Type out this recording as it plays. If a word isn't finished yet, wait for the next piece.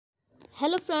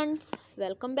Hello friends,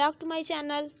 welcome back to my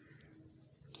channel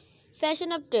Fashion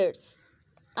Updates.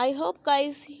 I hope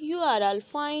guys you are all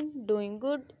fine, doing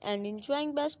good and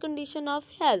enjoying best condition of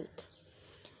health.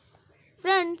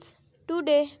 Friends,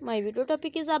 today my video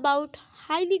topic is about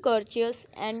highly gorgeous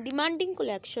and demanding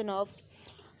collection of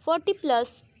 40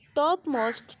 plus top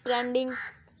most trending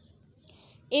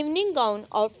evening gown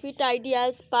outfit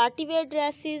ideas, party wear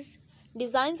dresses,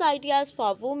 designs ideas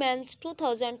for women's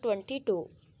 2022.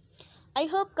 I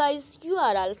hope guys you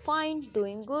are all fine,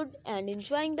 doing good and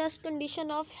enjoying best condition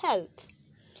of health.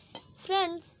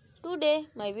 Friends, today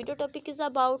my video topic is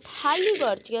about highly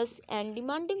gorgeous and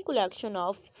demanding collection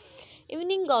of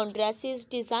evening gown dresses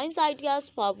designs ideas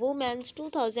for women's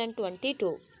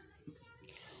 2022.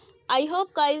 I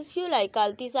hope guys you like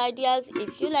all these ideas.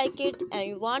 If you like it and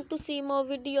you want to see more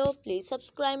video, please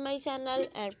subscribe my channel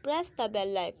and press the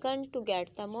bell icon to get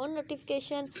the more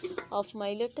notification of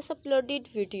my latest uploaded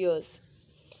videos.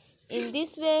 In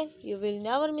this way, you will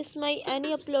never miss my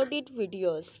any uploaded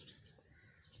videos.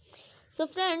 So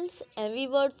friends and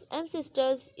viewers and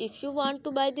sisters, if you want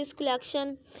to buy this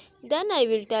collection, then I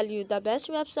will tell you the best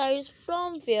websites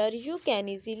from where you can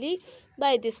easily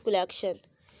buy this collection.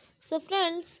 So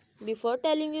friends, before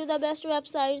telling you the best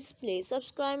websites, please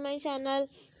subscribe my channel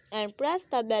and press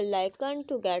the bell icon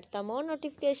to get the more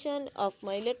notification of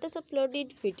my latest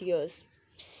uploaded videos.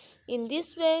 In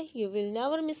this way, you will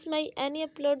never miss my any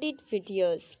uploaded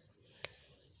videos.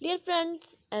 Dear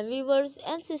friends and viewers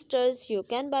and sisters, you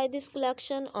can buy this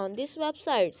collection on these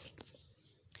websites.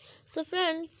 So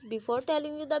friends, before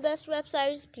telling you the best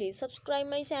websites, please subscribe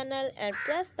my channel and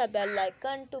press the bell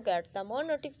icon to get the more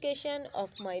notification of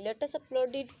my latest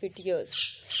uploaded videos.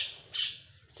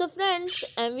 So friends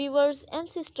and viewers and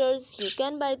sisters, you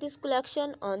can buy this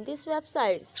collection on these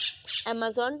websites: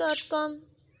 Amazon.com,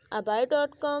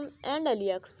 Abai.com and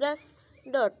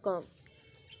AliExpress.com.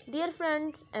 Dear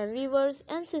friends and viewers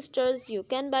and sisters, you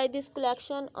can buy this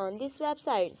collection on these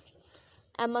websites: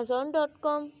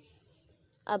 Amazon.com,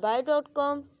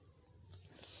 Abai.com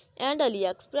and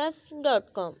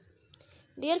AliExpress.com.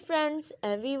 Dear friends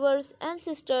and viewers and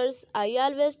sisters, I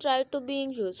always try to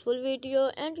bring useful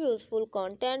video and useful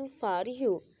content for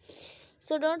you.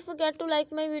 So don't forget to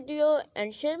like my video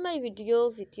and share my video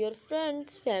with your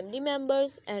friends, family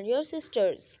members and your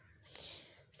sisters.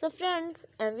 So friends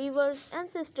and viewers and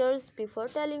sisters, before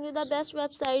telling you the best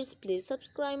websites, please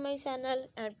subscribe my channel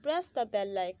and press the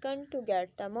bell icon to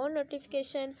get the more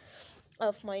notification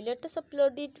of my latest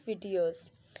uploaded videos.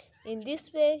 In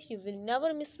this way, you will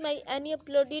never miss my any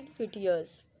uploaded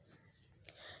videos.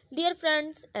 Dear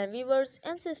friends and viewers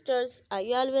and sisters,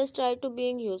 I always try to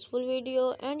bring useful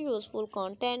video and useful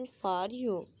content for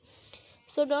you.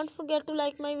 So don't forget to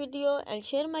like my video and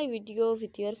share my video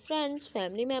with your friends,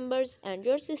 family members and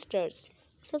your sisters.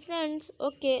 So friends,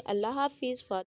 okay, Allah Hafiz.